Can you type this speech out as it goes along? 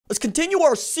Let's continue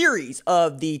our series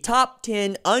of the top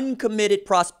 10 uncommitted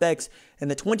prospects in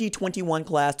the 2021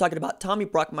 class, talking about Tommy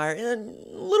Brockermeyer and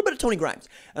a little bit of Tony Grimes.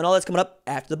 And all that's coming up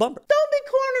after the bumper. Don't be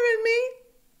cornering me.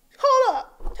 Hold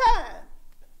up. Time.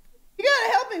 You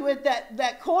gotta help me with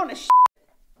that corner shit.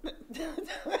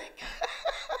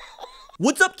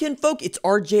 What's up, kinfolk? It's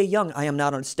RJ Young. I am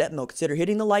not on step milk. Consider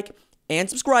hitting the like and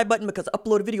subscribe button because I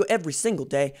upload a video every single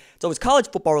day. It's always college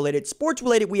football related, sports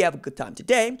related. We have a good time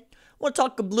today. I want to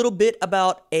talk a little bit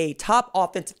about a top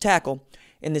offensive tackle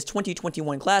in this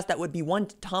 2021 class. That would be one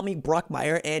Tommy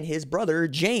Brockermeyer and his brother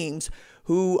James,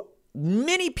 who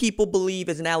many people believe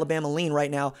is an Alabama lean right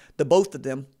now, the both of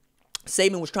them.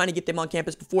 Saban was trying to get them on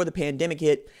campus before the pandemic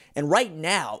hit, and right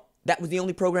now, that was the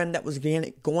only program that was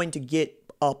going to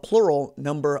get a plural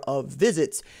number of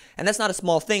visits, and that's not a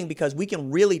small thing because we can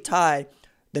really tie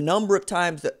the number of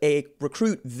times that a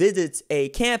recruit visits a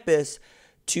campus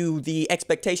to the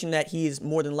expectation that he is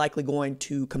more than likely going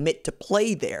to commit to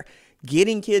play there.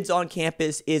 Getting kids on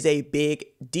campus is a big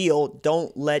deal.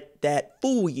 Don't let that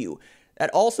fool you.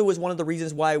 That also is one of the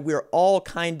reasons why we're all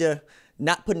kind of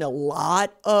not putting a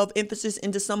lot of emphasis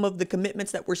into some of the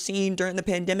commitments that we're seeing during the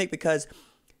pandemic, because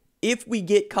if we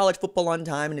get college football on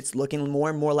time, and it's looking more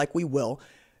and more like we will,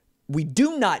 we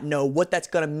do not know what that's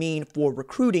going to mean for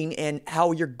recruiting and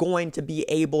how you're going to be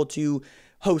able to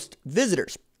host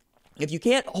visitors. If you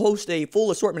can't host a full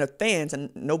assortment of fans,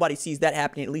 and nobody sees that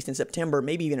happening, at least in September,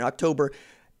 maybe even in October,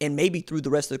 and maybe through the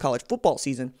rest of the college football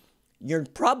season, you're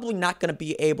probably not going to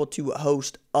be able to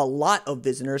host a lot of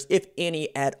visitors, if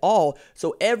any at all.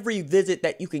 So every visit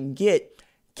that you can get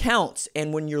counts.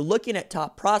 And when you're looking at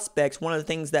top prospects, one of the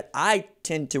things that I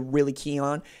tend to really key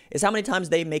on is how many times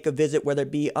they make a visit, whether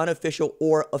it be unofficial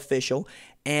or official,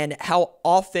 and how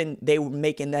often they were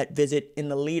making that visit in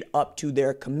the lead up to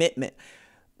their commitment.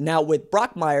 Now, with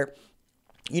Brockermeyer,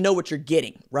 you know what you're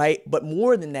getting, right? But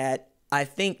more than that, I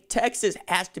think Texas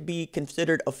has to be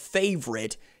considered a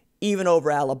favorite even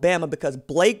over Alabama, because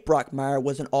Blake Brockermeyer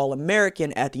was an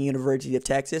All-American at the University of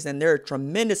Texas, and there are a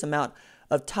tremendous amount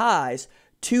of ties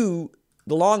to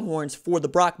the Longhorns for the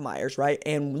Brockermeyers, right?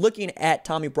 And looking at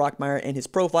Tommy Brockermeyer and his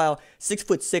profile,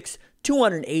 6'6",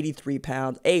 283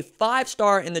 pounds, a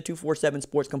 5-star in the 247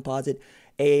 Sports Composite,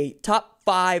 a top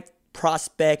 5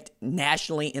 prospect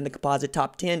nationally in the composite,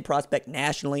 top 10 prospect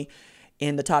nationally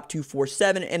in the top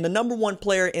 247, and the number 1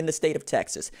 player in the state of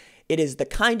Texas. It is the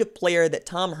kind of player that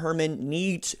Tom Herman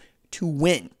needs to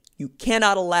win. You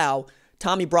cannot allow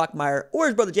Tommy Brockermeyer, or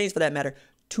his brother James for that matter,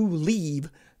 to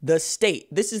leave the state.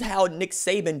 This is how Nick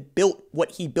Saban built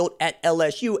what he built at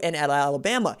LSU and at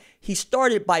Alabama. He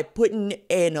started by putting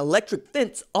an electric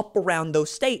fence up around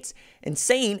those states and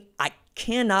saying, I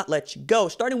cannot let you go.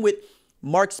 Starting with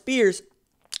Mark Spears,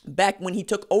 back when he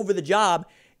took over the job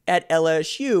at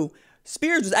LSU,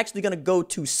 Spears was actually going to go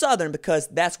to Southern because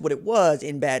that's what it was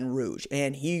in Baton Rouge.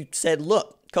 And he said,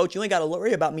 look, coach, you ain't got to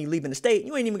worry about me leaving the state.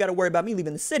 You ain't even got to worry about me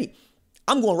leaving the city.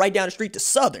 I'm going right down the street to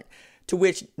Southern. To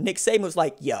which Nick Saban was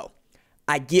like, yo,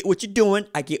 I get what you're doing.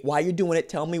 I get why you're doing it.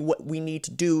 Tell me what we need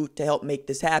to do to help make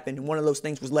this happen. And one of those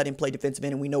things was let him play defensive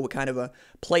end. And we know what kind of a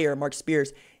player Mark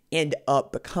Spears end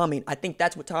up becoming. I think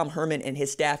that's what Tom Herman and his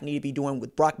staff need to be doing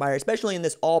with Brockermeyer, especially in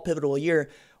this all pivotal year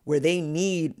where they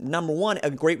need, number 1,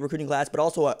 a great recruiting class, but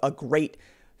also a great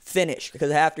finish. Because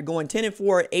after going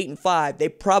 10-4, 8-5, they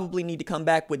probably need to come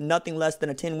back with nothing less than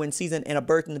a 10-win season and a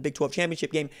berth in the Big 12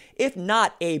 championship game, if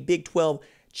not a Big 12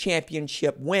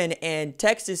 championship win. And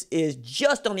Texas is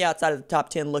just on the outside of the top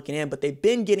 10 looking in, but they've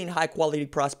been getting high quality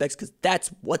prospects because that's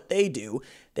what they do.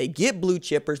 They get blue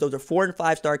chippers. Those are 4- and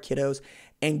 5-star kiddos,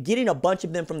 and getting a bunch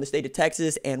of them from the state of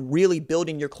Texas and really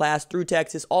building your class through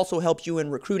Texas also helps you in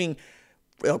recruiting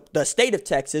the state of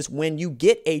Texas. When you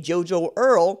get a JoJo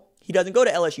Earl, he doesn't go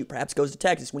to LSU, perhaps goes to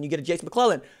Texas. When you get a Jason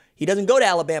McClellan, he doesn't go to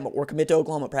Alabama or commit to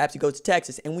Oklahoma, perhaps he goes to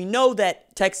Texas. And we know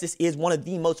that Texas is one of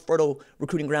the most fertile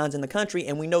recruiting grounds in the country,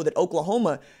 and we know that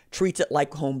Oklahoma treats it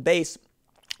like home base.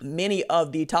 Many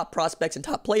of the top prospects and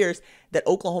top players that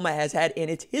Oklahoma has had in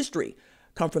its history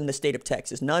come from the state of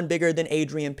Texas. None bigger than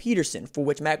Adrian Peterson, for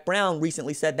which Mac Brown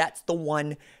recently said that's the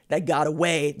one that got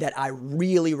away that I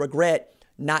really regret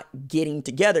not getting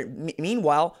together.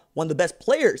 Meanwhile, one of the best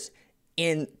players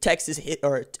in Texas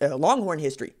Longhorn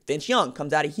history, Vince Young,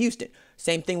 comes out of Houston.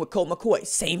 Same thing with Colt McCoy.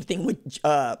 Same thing with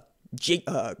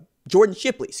Jordan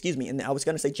Shipley, and I was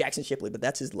going to say Jackson Shipley, but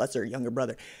that's his lesser younger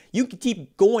brother. You can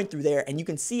keep going through there, and you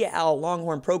can see how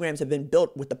Longhorn programs have been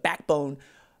built with the backbone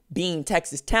being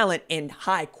Texas talent and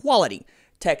high quality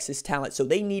Texas talent. So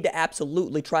they need to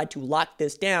absolutely try to lock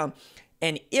this down.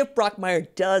 And if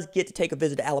Brockermeyer does get to take a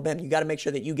visit to Alabama, you got to make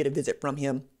sure that you get a visit from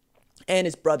him and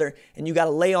his brother, and you got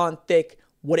to lay on thick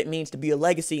what it means to be a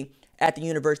legacy at the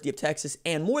University of Texas.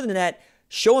 And more than that,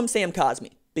 show him Sam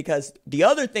Cosmi. Because the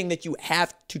other thing that you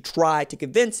have to try to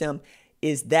convince him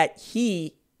is that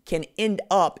he can end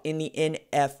up in the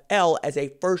NFL as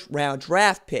a first-round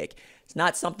draft pick. It's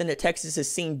not something that Texas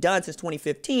has seen done since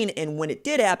 2015, and when it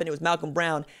did happen, it was Malcolm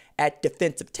Brown at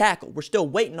defensive tackle. We're still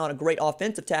waiting on a great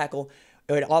offensive tackle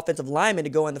or an offensive lineman to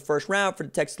go in the first round for the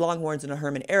Texas Longhorns in the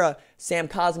Herman era. Sam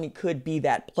Cosmi could be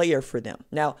that player for them.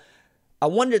 Now, I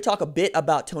wanted to talk a bit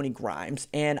about Tony Grimes,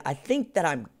 and I think that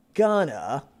I'm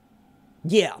gonna...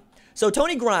 Yeah. So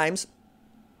Tony Grimes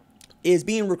is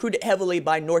being recruited heavily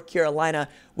by North Carolina,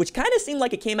 which kind of seemed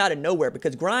like it came out of nowhere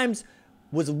because Grimes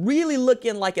was really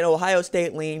looking like an Ohio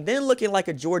State lean, then looking like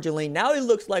a Georgia lean. Now he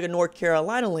looks like a North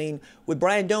Carolina lean with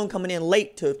Brian Doan coming in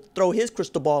late to throw his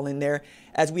crystal ball in there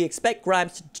as we expect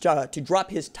Grimes to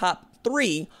drop his top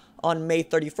 3 on May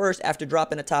 31st after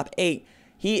dropping a top 8.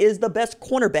 He is the best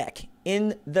cornerback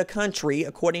in the country,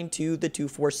 according to the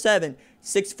 247,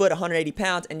 6 foot, 180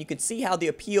 pounds. And you can see how the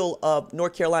appeal of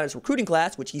North Carolina's recruiting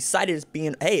class, which he cited as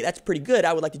being, hey, that's pretty good.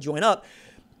 I would like to join up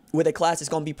with a class that's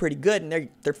going to be pretty good. And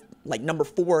they're like number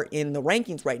 4 in the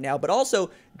rankings right now. But also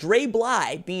Dre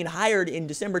Bly being hired in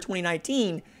December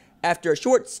 2019 after a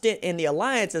short stint in the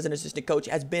Alliance as an assistant coach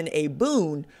has been a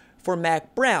boon for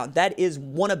Mack Brown. That is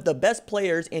one of the best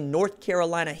players in North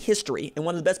Carolina history and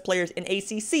one of the best players in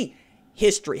ACC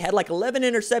history. Had like 11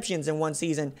 interceptions in one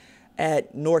season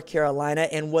at North Carolina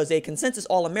and was a consensus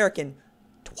All-American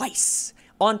twice,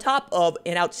 on top of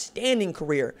an outstanding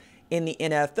career in the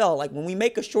NFL. Like when we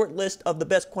make a short list of the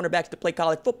best cornerbacks to play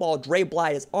college football, Dre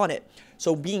Bly is on it.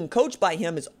 So being coached by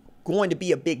him is going to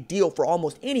be a big deal for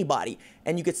almost anybody.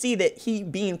 And you could see that he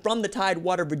being from the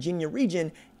Tidewater, Virginia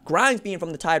region, Grimes being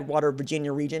from the Tidewater,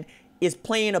 Virginia region, is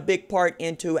playing a big part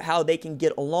into how they can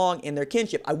get along in their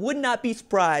kinship. I would not be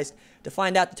surprised to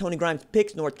find out that Tony Grimes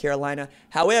picks North Carolina.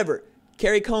 However,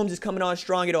 Kerry Combs is coming on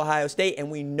strong at Ohio State,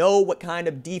 and we know what kind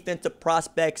of defensive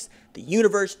prospects the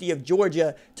University of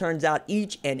Georgia turns out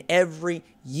each and every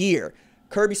year.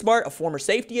 Kirby Smart, a former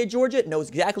safety at Georgia, knows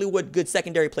exactly what good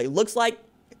secondary play looks like.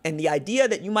 And the idea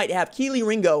that you might have Keely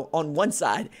Ringo on one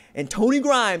side and Tony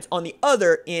Grimes on the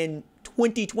other in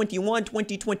 2021,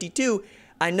 2022,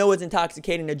 I know it's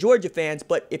intoxicating to Georgia fans,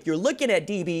 but if you're looking at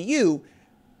DBU,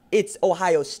 it's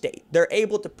Ohio State. They're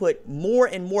able to put more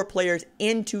and more players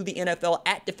into the NFL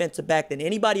at defensive back than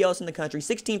anybody else in the country.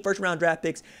 16 first-round draft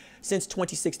picks since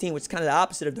 2016, which is kind of the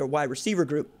opposite of their wide receiver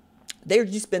group. They've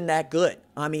just been that good.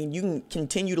 I mean, you can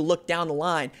continue to look down the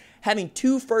line. Having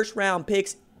 2 first-round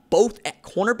picks, both at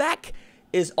cornerback,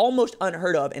 is almost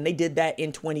unheard of, and they did that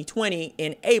in 2020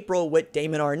 in April with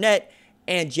Damon Arnett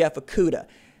and Jeff Okudah.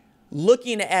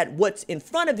 Looking at what's in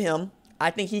front of him, I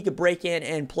think he could break in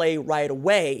and play right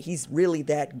away. He's really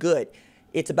that good.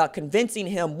 It's about convincing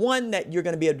him, 1, that you're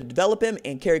going to be able to develop him,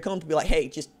 and Kerry Combs will be like, hey,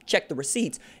 just check the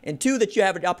receipts. And 2, that you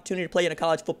have an opportunity to play in a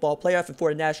college football playoff and for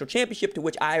a national championship, to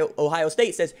which Ohio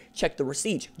State says, check the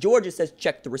receipts. Georgia says,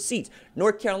 check the receipts.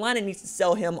 North Carolina needs to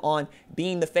sell him on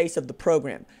being the face of the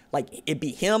program. Like, it'd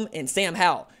be him and Sam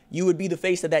Howell. You would be the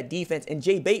face of that defense. And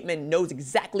Jay Bateman knows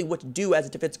exactly what to do as a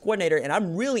defensive coordinator. And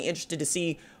I'm really interested to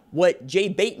see what Jay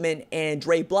Bateman and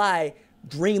Dre Bly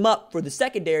dream up for the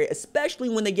secondary, especially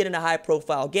when they get into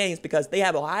high-profile games, because they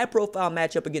have a high-profile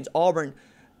matchup against Auburn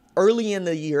early in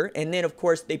the year. And then, of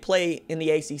course, they play in the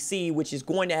ACC, which is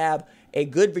going to have a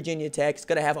good Virginia Tech. It's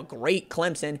going to have a great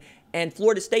Clemson. And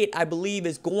Florida State, I believe,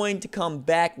 is going to come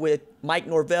back with Mike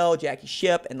Norvell, Jackie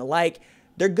Shipp, and the like.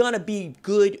 They're going to be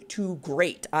good to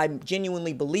great. I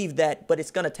genuinely believe that, but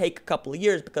it's going to take a couple of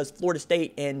years because Florida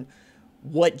State and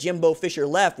what Jimbo Fisher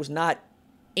left was not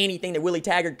anything that Willie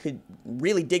Taggart could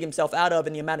really dig himself out of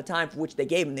in the amount of time for which they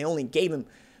gave him. They only gave him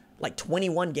like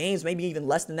 21 games, maybe even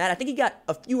less than that. I think he got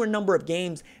a fewer number of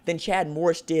games than Chad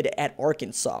Morris did at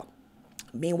Arkansas.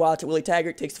 Meanwhile, to Willie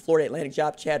Taggart takes the Florida Atlantic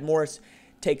job. Chad Morris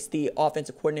takes the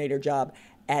offensive coordinator job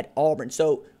at Auburn.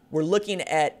 So we're looking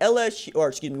at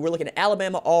we're looking at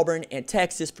Alabama, Auburn, and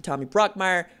Texas for Tommy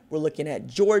Brockermeyer. We're looking at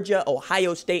Georgia,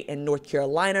 Ohio State, and North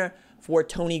Carolina for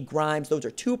Tony Grimes. Those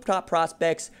are 2 top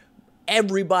prospects.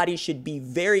 Everybody should be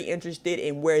very interested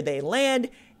in where they land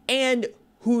and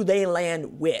who they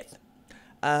land with.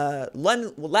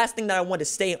 Last thing that I wanted to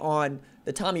say on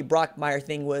the Tommy Brockermeyer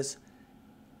thing was,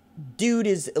 dude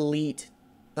is elite.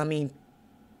 I mean,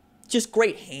 just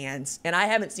great hands. And I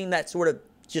haven't seen that sort of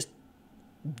just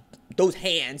those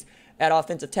hands at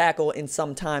offensive tackle in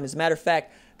some time. As a matter of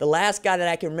fact, the last guy that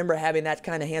I can remember having that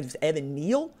kind of hands was Evan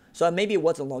Neal. So maybe it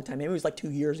wasn't a long time. Maybe it was like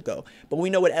 2 years ago. But we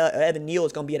know what Evan Neal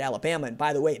is going to be at Alabama. And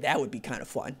by the way, that would be kind of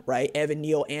fun, right? Evan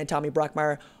Neal and Tommy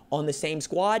Brockermeyer on the same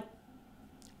squad.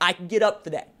 I can get up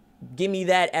for that. Give me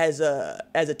that as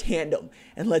a tandem,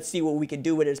 and let's see what we can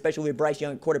do with it, especially with Bryce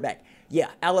Young quarterback.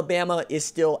 Yeah, Alabama is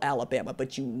still Alabama,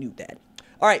 but you knew that.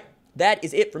 All right, that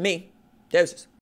is it for me. Deuces.